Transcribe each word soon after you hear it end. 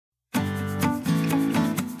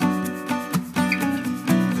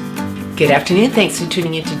Good afternoon. Thanks for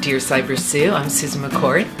tuning in to Dear Sybersue. I'm Susan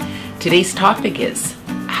McCord. Today's topic is,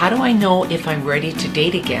 how do I know if I'm ready to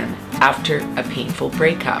date again after a painful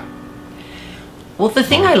breakup? Well, the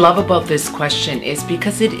thing I love about this question is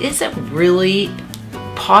because it is a really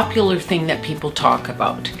popular thing that people talk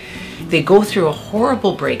about. They go through a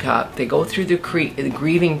horrible breakup, they go through the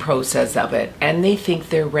grieving process of it, and they think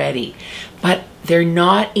they're ready, but they're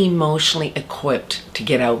not emotionally equipped to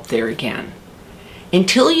get out there again.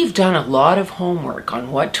 Until you've done a lot of homework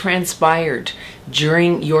on what transpired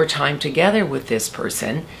during your time together with this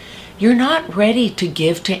person, you're not ready to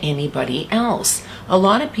give to anybody else. A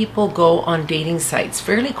lot of people go on dating sites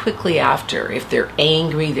fairly quickly after. If they're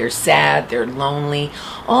angry, they're sad, they're lonely,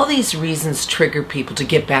 all these reasons trigger people to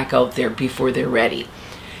get back out there before they're ready.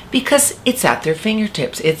 Because it's at their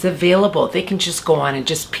fingertips, it's available. They can just go on and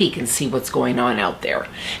just peek and see what's going on out there.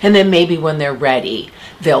 And then maybe when they're ready,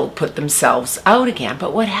 they'll put themselves out again.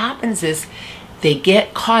 But what happens is they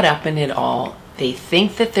get caught up in it all. They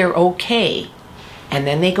think that they're okay, and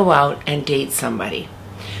then they go out and date somebody.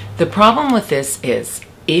 The problem with this is,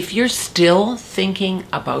 if you're still thinking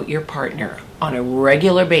about your partner on a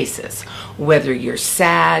regular basis, whether you're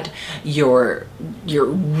sad, you're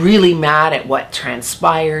really mad at what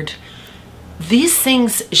transpired, these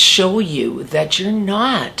things show you that you're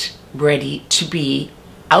not ready to be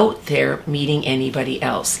out there meeting anybody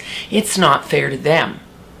else. It's not fair to them,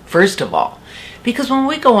 first of all. Because when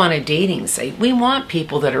we go on a dating site, we want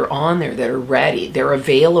people that are on there that are ready, they're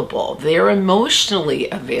available, they're emotionally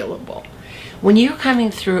available. When you're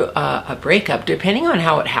coming through a breakup, depending on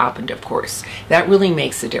how it happened, of course, that really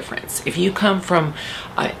makes a difference. If you come from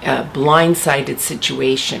a blindsided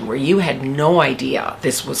situation where you had no idea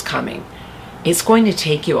this was coming, it's going to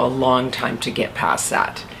take you a long time to get past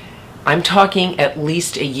that. I'm talking at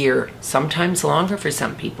least a year, sometimes longer for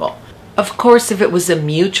some people. Of course, if it was a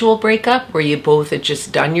mutual breakup where you both had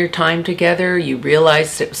just done your time together, you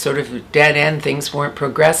realized it was sort of a dead end, things weren't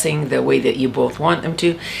progressing the way that you both want them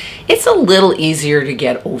to, it's a little easier to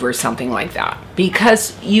get over something like that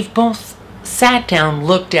because you've both sat down,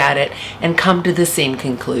 looked at it, and come to the same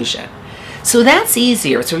conclusion. So that's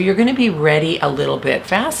easier, so you're going to be ready a little bit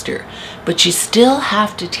faster. But you still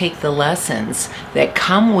have to take the lessons that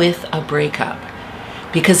come with a breakup,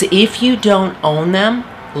 because if you don't own them,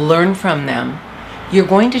 learn from them, you're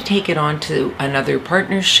going to take it on to another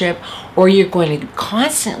partnership, or you're going to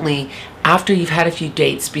constantly, after you've had a few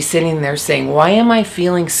dates, be sitting there saying, why am I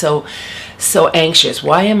feeling so anxious?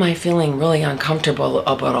 Why am I feeling really uncomfortable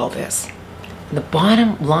about all this? The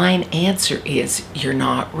bottom line answer is you're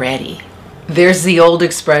not ready. There's the old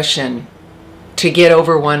expression, to get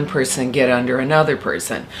over one person, get under another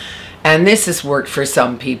person. And this has worked for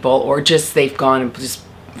some people, or just they've gone and just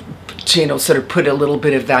sort of put a little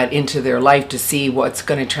bit of that into their life to see what's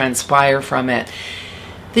going to transpire from it.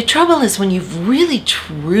 The trouble is when you've really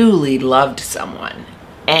truly loved someone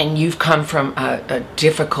and you've come from a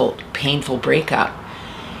difficult, painful breakup,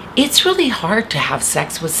 it's really hard to have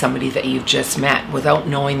sex with somebody that you've just met without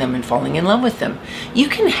knowing them and falling in love with them. You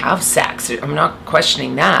can have sex, I'm not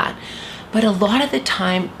questioning that, but a lot of the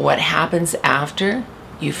time what happens after,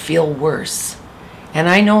 you feel worse. And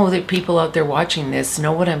I know that people out there watching this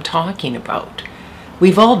know what I'm talking about.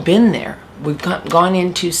 We've all been there. We've gone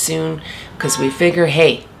in too soon because we figure,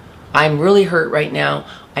 hey, I'm really hurt right now.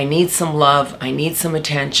 I need some love. I need some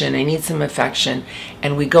attention. I need some affection.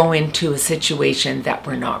 And we go into a situation that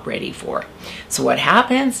we're not ready for. So what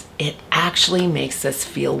happens? It actually makes us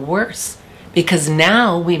feel worse, because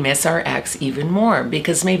now we miss our ex even more,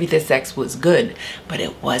 because maybe this ex was good, but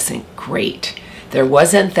it wasn't great. There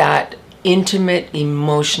wasn't that intimate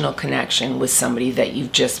emotional connection with somebody that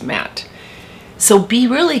you've just met. So be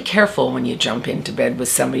really careful when you jump into bed with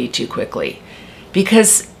somebody too quickly,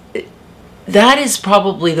 because that is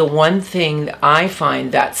probably the one thing that I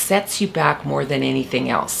find that sets you back more than anything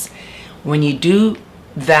else, when you do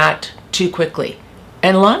that too quickly.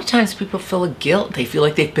 And a lot of times people feel a guilt. They feel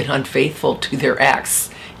like they've been unfaithful to their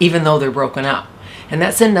ex, even though they're broken up. And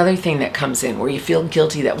that's another thing that comes in, where you feel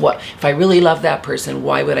guilty that, what, if I really love that person,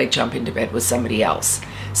 why would I jump into bed with somebody else?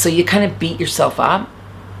 So you kind of beat yourself up.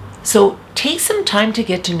 So take some time to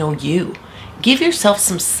get to know you. Give yourself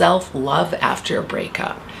some self-love after a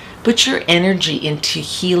breakup. Put your energy into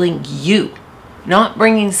healing you, not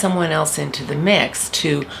bringing someone else into the mix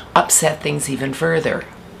to upset things even further.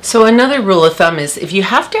 So another rule of thumb is, if you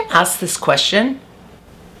have to ask this question,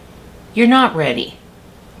 you're not ready.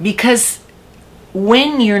 Because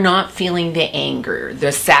when you're not feeling the anger,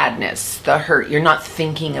 the sadness, the hurt, you're not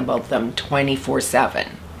thinking about them 24/7.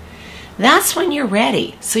 That's when you're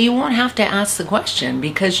ready. So you won't have to ask the question,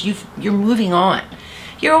 because you're moving on.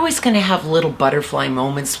 You're always going to have little butterfly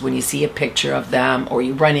moments when you see a picture of them or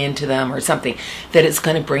you run into them or something that it's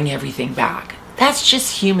going to bring everything back. That's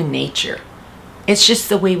just human nature. It's just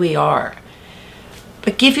the way we are.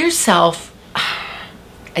 But give yourself,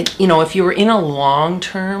 you know, if you were in a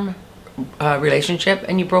long-term relationship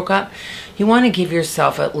and you broke up, you want to give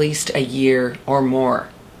yourself at least a year or more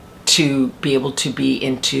to be able to be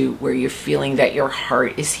into where you're feeling that your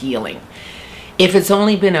heart is healing. If it's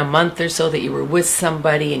only been a month or so that you were with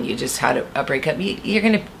somebody and you just had a breakup, you're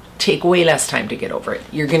going to take way less time to get over it.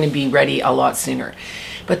 You're going to be ready a lot sooner.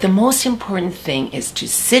 But the most important thing is to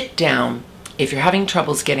sit down. If you're having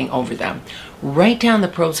troubles getting over them, write down the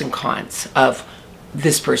pros and cons of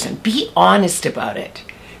this person. Be honest about it.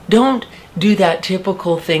 Don't do that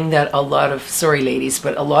typical thing that a lot of, sorry ladies,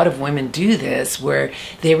 but a lot of women do this, where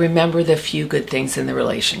they remember the few good things in the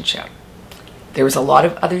relationship. There was a lot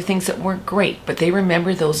of other things that weren't great, but they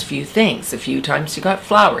remember those few things. A few times you got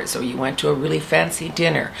flowers, or you went to a really fancy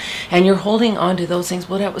dinner, and you're holding on to those things.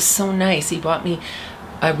 Well, that was so nice. He bought me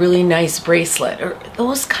a really nice bracelet, or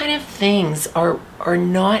those kind of things are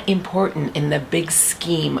not important in the big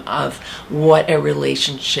scheme of what a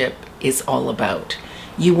relationship is all about.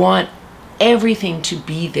 You want everything to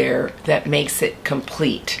be there that makes it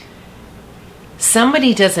complete.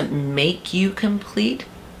 Somebody doesn't make you complete,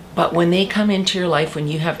 but when they come into your life, when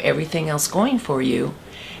you have everything else going for you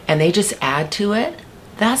and they just add to it,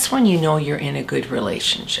 that's when you know you're in a good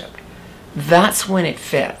relationship. That's when it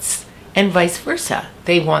fits. And vice versa.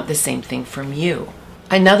 They want the same thing from you.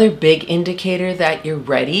 Another big indicator that you're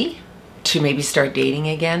ready to maybe start dating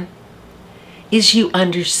again is you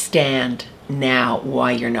understand now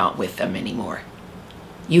why you're not with them anymore.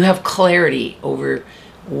 You have clarity over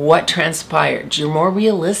what transpired. You're more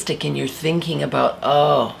realistic in your thinking about,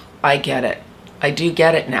 oh, I get it. I do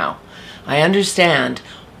get it now. I understand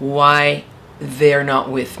why they're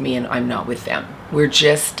not with me and I'm not with them. We're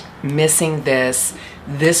just missing this.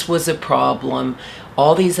 This was a problem.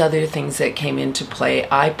 All these other things that came into play,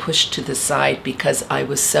 I pushed to the side because I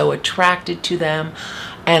was so attracted to them,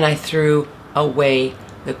 and I threw away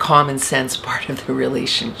the common sense part of the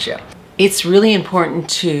relationship. It's really important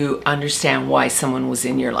to understand why someone was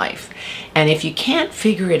in your life. And if you can't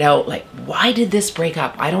figure it out, like, why did this break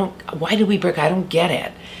up? Why did we break up? I don't get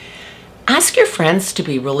it. Ask your friends to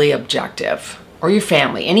be really objective, or your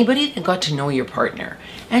family, anybody that got to know your partner,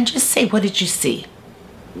 and just say, what did you see?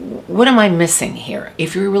 What am I missing here?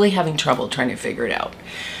 If you're really having trouble trying to figure it out.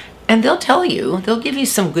 And they'll tell you, they'll give you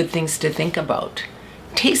some good things to think about.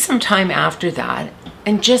 Take some time after that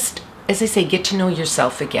and just, as I say, get to know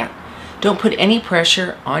yourself again. Don't put any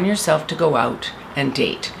pressure on yourself to go out and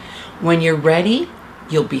date. When you're ready,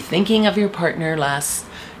 you'll be thinking of your partner less.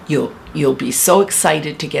 You'll be so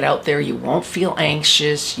excited to get out there. You won't feel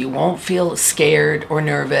anxious. You won't feel scared or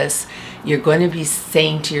nervous. You're going to be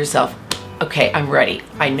saying to yourself, okay, I'm ready.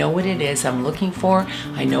 I know what it is I'm looking for.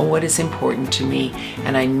 I know what is important to me,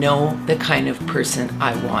 and I know the kind of person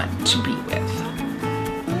I want to be with.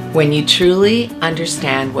 When you truly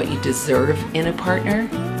understand what you deserve in a partner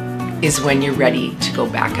is when you're ready to go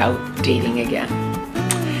back out dating again.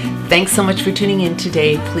 Thanks so much for tuning in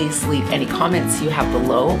today. Please leave any comments you have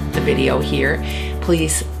below the video here.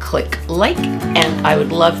 Please click like, and I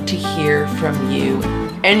would love to hear from you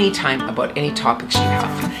anytime about any topics you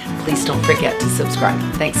have. Please don't forget to subscribe.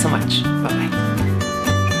 Thanks so much. Bye-bye.